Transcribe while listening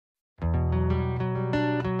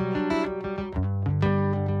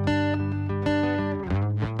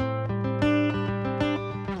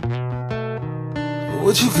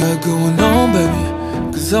What you got going on,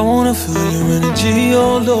 baby? Cause I wanna feel your energy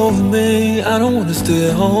all over me. I don't wanna stay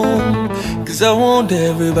at home, cause I want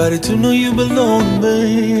everybody to know you belong to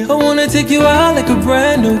me. I wanna take you out like a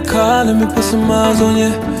brand new car. Let me put some miles on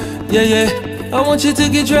you, yeah, yeah. I want you to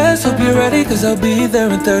get dressed, hope you're ready, cause I'll be there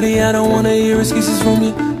in 30. I don't wanna hear excuses from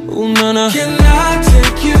you, ooh, no, no. Can I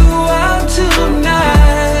take you out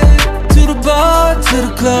tonight? To the bar, to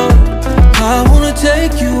the club, I wanna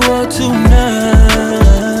take you out tonight.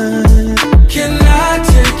 Can I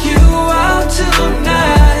take you out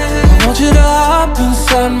tonight? I want you to hop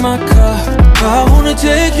inside my car, I wanna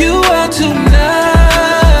take you out tonight.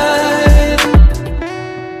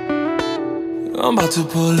 I'm about to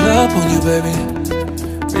pull up on you, baby.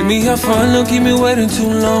 Make me have fun, don't keep me waiting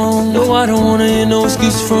too long. No, I don't wanna hear no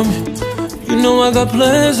excuse from you. You know I got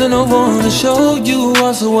plans and I wanna show you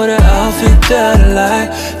also what an outfit that I like.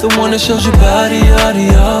 The one that shows your body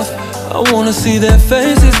off. I wanna see their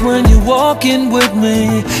faces when you're walking with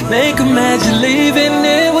me. Make them imagine leaving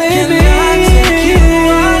it with me. Can I take you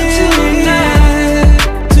out tonight?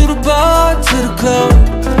 To the bar, to the club,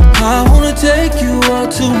 I wanna take you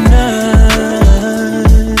out tonight.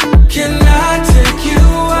 Can I take you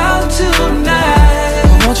out tonight?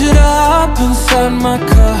 I want you to hop inside my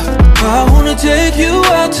car, I wanna take you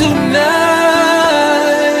out tonight.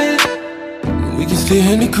 We can stay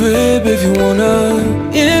in the crib if you wanna.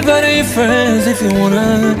 Invite your friends if you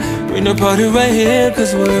wanna. Bring the party right here,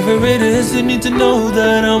 cause wherever it is, you need to know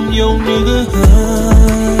that I'm your nigga.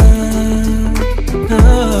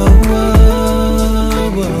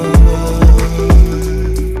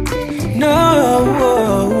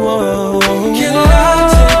 Can I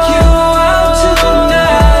take you out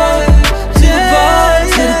tonight? To the bar,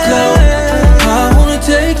 to the club, I wanna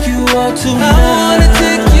take you out tonight. I wanna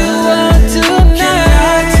take you out tonight. Can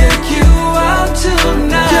I take you out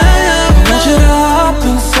tonight? I want you to hop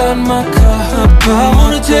inside my car, I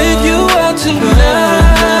wanna take you out tonight.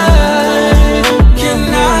 Can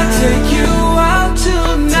I take you out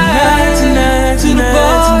tonight? To the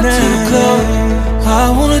bar, to the club, I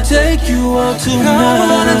wanna take you out tonight. I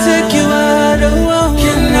wanna take you out.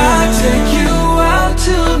 Can I take you out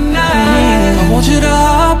tonight? I want you to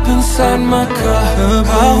hop inside my car,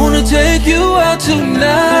 I wanna take you out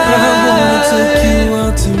tonight. I wanna take you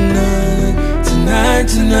out tonight. Tonight,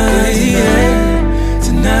 tonight, yeah.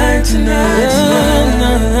 Tonight, tonight,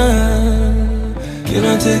 tonight. Can I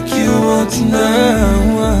take you out tonight?